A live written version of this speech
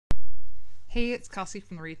Hey, it's Kelsey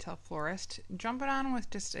from the Retail Florist, jumping on with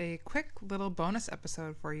just a quick little bonus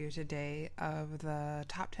episode for you today of the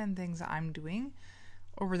top 10 things that I'm doing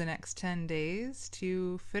over the next 10 days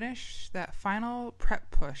to finish that final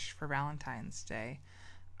prep push for Valentine's Day.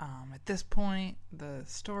 At this point, the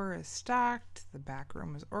store is stocked, the back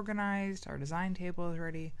room is organized, our design table is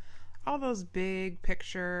ready. All those big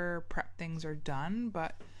picture prep things are done,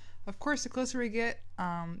 but of course, the closer we get,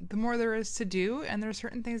 the more there is to do, and there are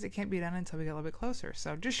certain things that can't be done until we get a little bit closer.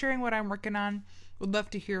 So just sharing what I'm working on. Would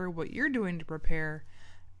love to hear what you're doing to prepare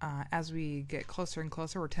as we get closer and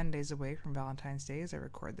closer. We're 10 days away from Valentine's Day as I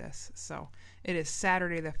record this. So it is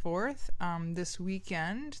Saturday the 4th. This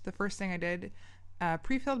weekend, the first thing I did,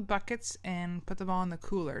 pre-filled buckets and put them all in the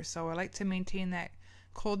cooler. So I like to maintain that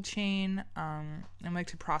cold chain and like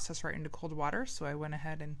to process right into cold water. So I went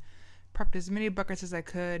ahead and prepped as many buckets as I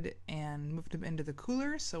could and moved them into the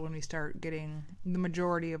cooler. So when we start getting the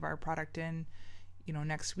majority of our product in,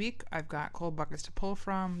 next week, I've got cold buckets to pull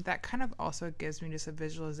from. That kind of also gives me just a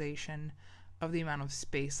visualization of the amount of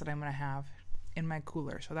space that I'm going to have in my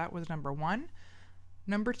cooler. So that was number one.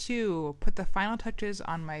 Number two, put the final touches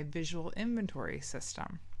on my visual inventory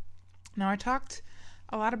system. Now, I talked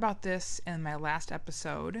a lot about this in my last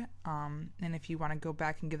episode, and if you want to go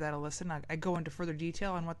back and give that a listen, I go into further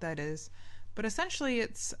detail on what that is. But essentially,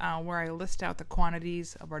 it's where I list out the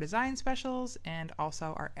quantities of our design specials and also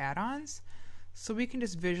our add-ons, so we can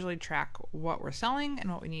just visually track what we're selling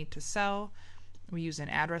and what we need to sell. We use an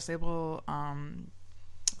address label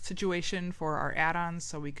situation for our add-ons,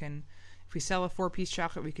 so we can, if we sell a 4-piece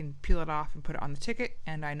chocolate, we can peel it off and put it on the ticket,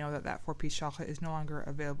 and I know that that 4-piece chocolate is no longer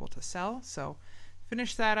available to sell, so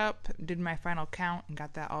finished that up, did my final count, and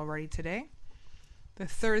got that all ready today. The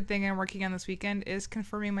third thing I'm working on this weekend is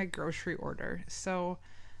confirming my grocery order. So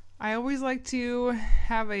I always like to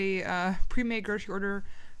have a pre-made grocery order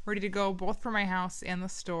ready to go, both for my house and the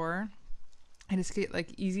store. I just get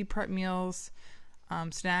like easy prep meals,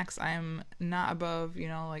 snacks. I'm not above,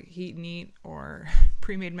 like heat and eat or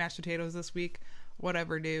pre-made mashed potatoes this week.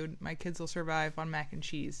 Whatever, dude. My kids will survive on mac and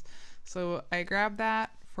cheese. So I grabbed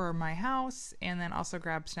that for my house and then also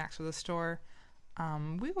grab snacks for the store.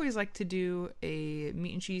 We always like to do a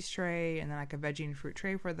meat and cheese tray and then like a veggie and fruit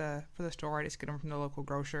tray for the store. I just get them from the local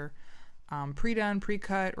grocer, pre-done,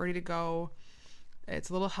 pre-cut, ready to go. It's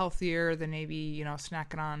a little healthier than maybe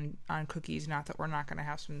snacking on cookies. Not that we're not going to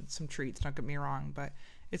have some treats, don't get me wrong, but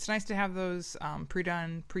it's nice to have those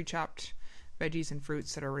pre-done, pre-chopped veggies and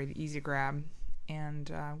fruits that are ready to easy grab. And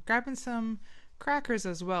grabbing some crackers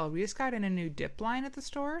as well. We just got in a new dip line at the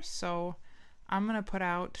store, so I'm going to put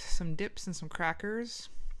out some dips and some crackers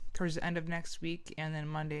towards the end of next week, and then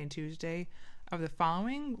Monday and Tuesday of the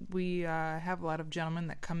following. We have a lot of gentlemen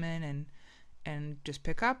that come in and just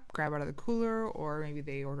pick up, grab out of the cooler, or maybe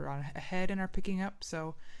they order on ahead and are picking up.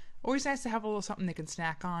 So always nice to have a little something they can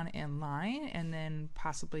snack on in line, and then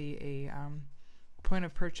possibly a point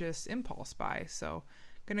of purchase impulse buy. So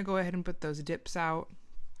going to go ahead and put those dips out.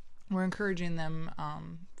 We're encouraging them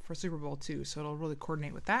for Super Bowl too, so it'll really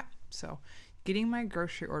coordinate with that. So getting my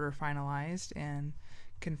grocery order finalized and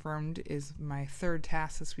confirmed is my third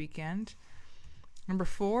task this weekend. Number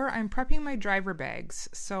 4, I'm prepping my driver bags.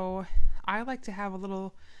 So I like to have a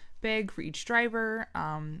little bag for each driver.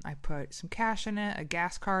 I put some cash in it, a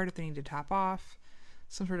gas card if they need to top off,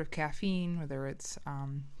 some sort of caffeine, whether it's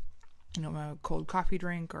a cold coffee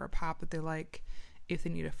drink or a pop that they like. If they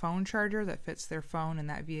need a phone charger that fits their phone in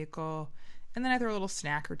that vehicle. And then I throw a little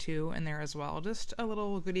snack or two in there as well. Just a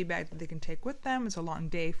little goodie bag that they can take with them. It's a long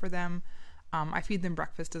day for them. I feed them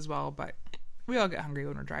breakfast as well, but we all get hungry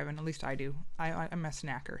when we're driving. At least I do. I'm a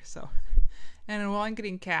snacker, so. And while I'm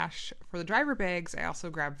getting cash for the driver bags, I also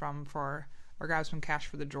grab some cash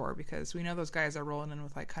for the drawer, because we know those guys are rolling in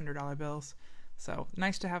with like $100 bills. So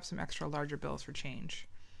nice to have some extra larger bills for change.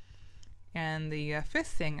 And the fifth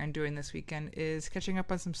thing I'm doing this weekend is catching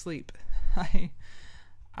up on some sleep.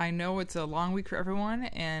 I know it's a long week for everyone,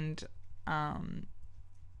 and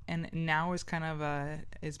now is kind of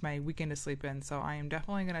is my weekend to sleep in. So I am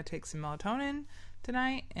definitely going to take some melatonin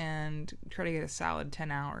tonight and try to get a solid 10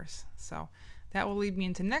 hours. So that will lead me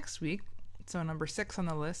into next week. So number 6 on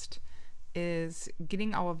the list is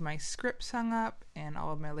getting all of my scripts hung up and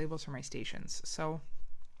all of my labels for my stations. So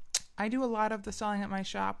I do a lot of the selling at my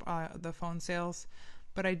shop, the phone sales,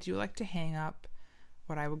 but I do like to hang up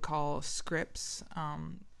what I would call scripts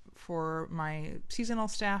for my seasonal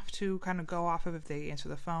staff to kind of go off of if they answer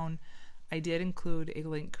the phone. I did include a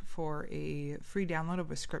link for a free download of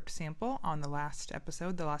a script sample on the last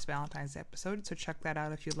episode, the last Valentine's episode, so check that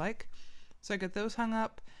out if you'd like. So I get those hung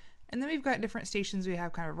up, and then we've got different stations. We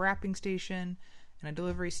have kind of a wrapping station, and a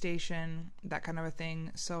delivery station, that kind of a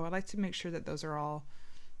thing. So I like to make sure that those are all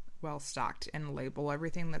well stocked and label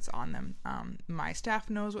everything that's on them. My staff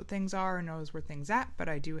knows what things are and knows where things at, but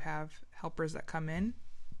I do have helpers that come in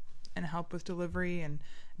and help with delivery and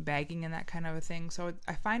bagging and that kind of a thing. So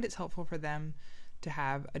I find it's helpful for them to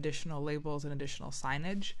have additional labels and additional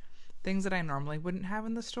signage, things that I normally wouldn't have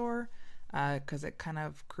in the store, because it kind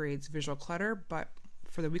of creates visual clutter. But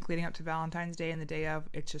for the week leading up to Valentine's Day and the day of,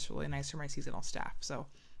 it's just really nice for my seasonal staff. So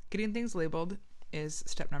getting things labeled is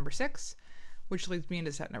step number 6, which leads me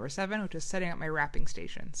into step number 7, which is setting up my wrapping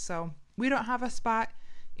station. So we don't have a spot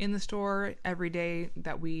in the store every day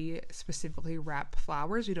that we specifically wrap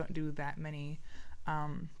flowers. We don't do that many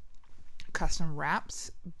custom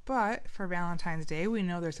wraps, but for Valentine's Day, we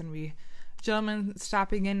know there's going to be gentlemen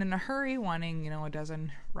stopping in a hurry wanting, a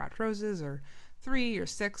dozen wrapped roses or 3 or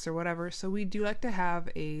 6 or whatever. So we do like to have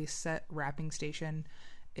a set wrapping station.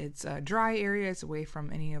 It's a dry area. It's away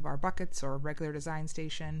from any of our buckets or regular design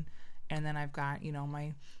station. And then I've got,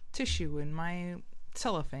 my tissue and my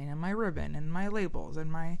cellophane and my ribbon and my labels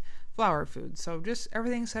and my flower food. So just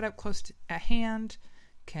everything set up close at hand,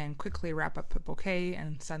 can quickly wrap up a bouquet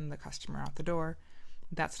and send the customer out the door.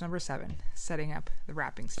 That's number 7, setting up the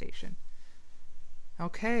wrapping station.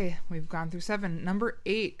 Okay, we've gone through 7. Number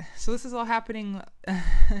 8. So this is all happening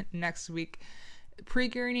next week.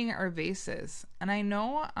 Pre-greening our vases. And I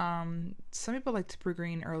know some people like to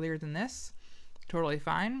pre-green earlier than this. Totally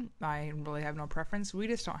fine. I really have no preference. We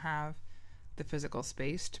just don't have the physical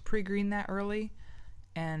space to pre-green that early.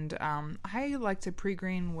 And I like to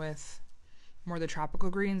pre-green with more the tropical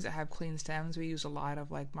greens that have clean stems. We use a lot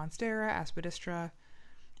of like Monstera, Aspidistra,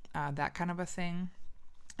 that kind of a thing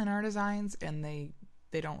in our designs, and they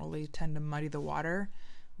don't really tend to muddy the water.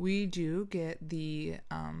 We do get the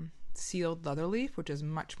sealed leatherleaf, which is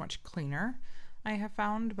much, much cleaner, I have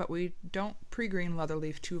found, but we don't pre-green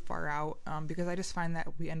leatherleaf too far out because I just find that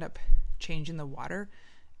we end up changing the water,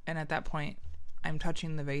 and at that point I'm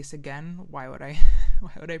touching the vase again. Why would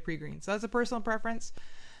I pre-green? So that's a personal preference.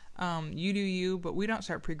 You do you, but we don't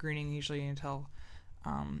start pre-greening usually until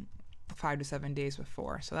 5 to 7 days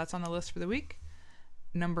before. So that's on the list for the week.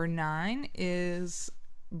 Number 9 is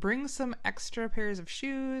bring some extra pairs of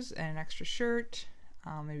shoes and an extra shirt,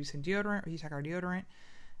 maybe some deodorant, or you take our deodorant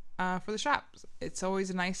for the shop. It's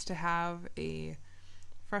always nice to have a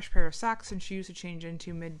fresh pair of socks and shoes to change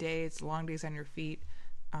into midday. It's long days on your feet.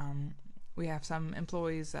 We have some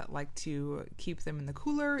employees that like to keep them in the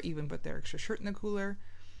cooler, even put their extra shirt in the cooler.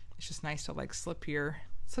 It's just nice to like slip your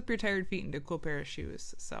tired feet into a cool pair of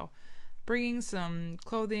shoes. So bringing some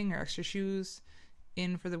clothing or extra shoes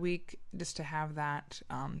in for the week just to have that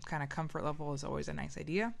kind of comfort level is always a nice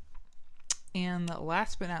idea. And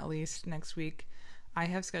last but not least, next week I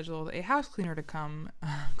have scheduled a house cleaner to come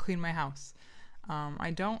clean my house.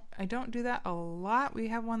 I don't do that a lot. We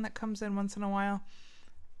have one that comes in once in a while,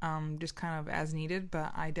 just kind of as needed,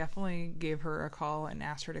 but I definitely gave her a call and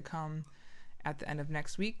asked her to come at the end of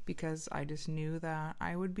next week because I just knew that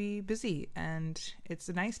I would be busy, and it's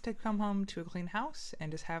nice to come home to a clean house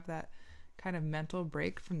and just have that kind of mental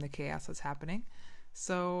break from the chaos that's happening.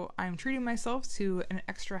 So I'm treating myself to an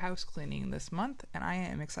extra house cleaning this month, and I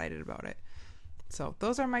am excited about it. So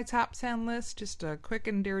those are my top 10 lists, just a quick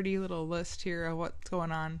and dirty little list here of what's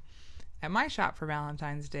going on at my shop for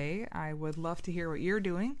Valentine's Day. I would love to hear what you're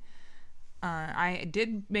doing. I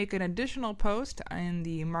did make an additional post in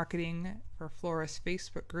the Marketing for Florists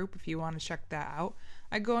Facebook group if you want to check that out.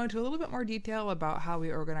 I go into a little bit more detail about how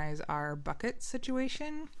we organize our bucket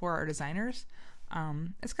situation for our designers.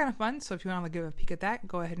 It's kind of fun, so if you want to give a peek at that,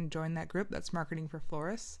 go ahead and join that group. That's Marketing for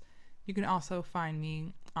Florists. You can also find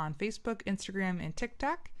me on Facebook, Instagram, and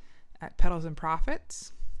TikTok at Petals and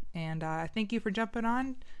Profits. And thank you for jumping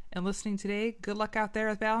on and listening today. Good luck out there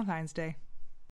with Valentine's Day.